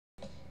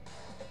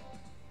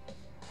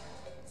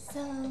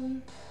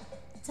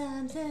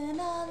Sometimes in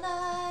our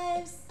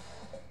lives,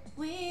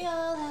 we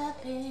all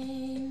have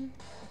pain,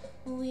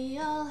 we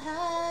all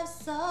have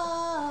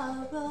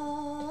sorrow,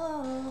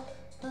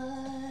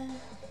 but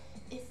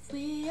if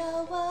we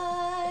are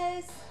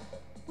wise,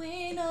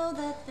 we know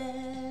that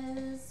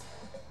there's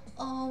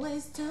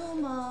always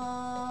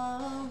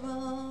tomorrow.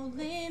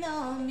 Lean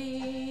on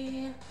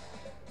me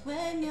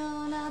when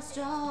you're not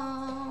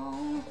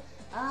strong,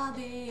 I'll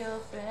be your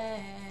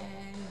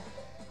friend,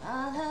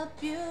 I'll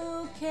help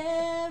you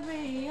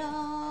carry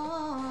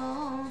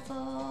on,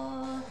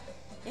 for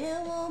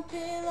it won't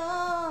be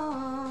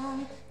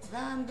long till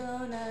I'm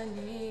gonna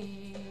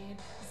need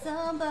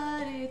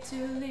somebody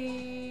to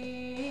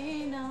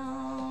lean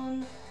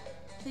on.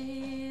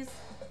 Please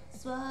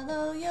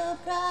swallow your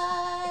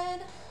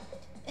pride.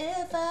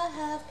 If I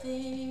have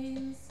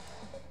things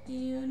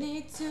you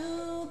need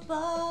to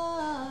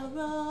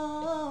borrow,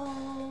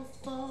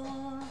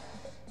 for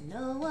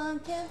no one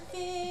can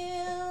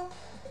feel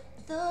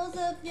those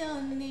of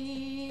your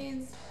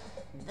needs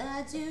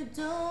that you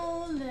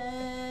don't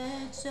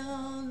let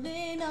show.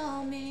 Lean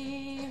on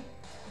me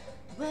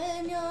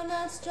when you're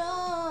not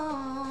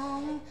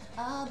strong,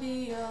 I'll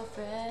be your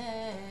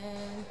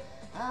friend,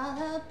 I'll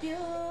help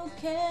you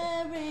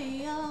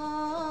carry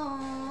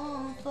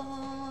on,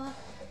 for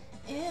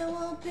it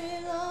won't be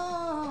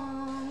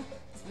long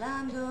till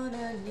I'm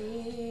gonna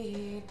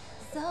need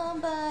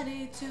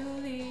somebody to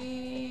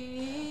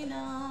lean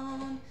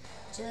on.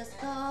 Just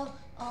call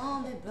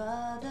on me,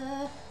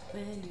 brother,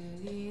 when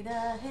you need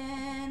a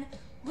hand.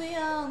 We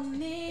all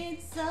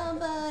need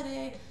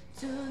somebody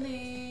to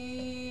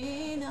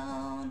lean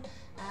on.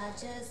 I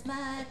just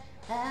might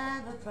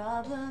have a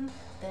problem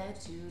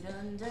that you'd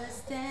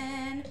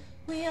understand.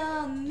 We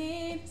all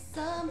need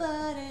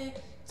somebody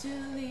to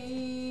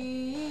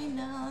lean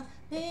on.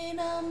 Lean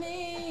on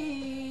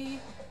me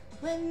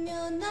when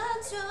you're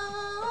not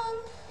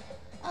strong,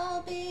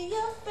 I'll be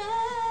your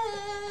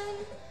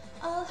friend,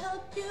 I'll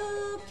help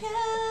you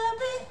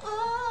carry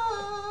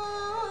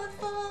on,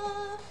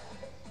 for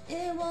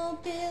it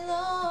won't be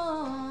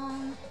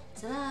long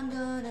till I'm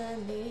gonna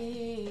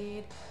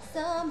need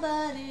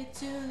somebody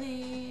to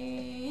lean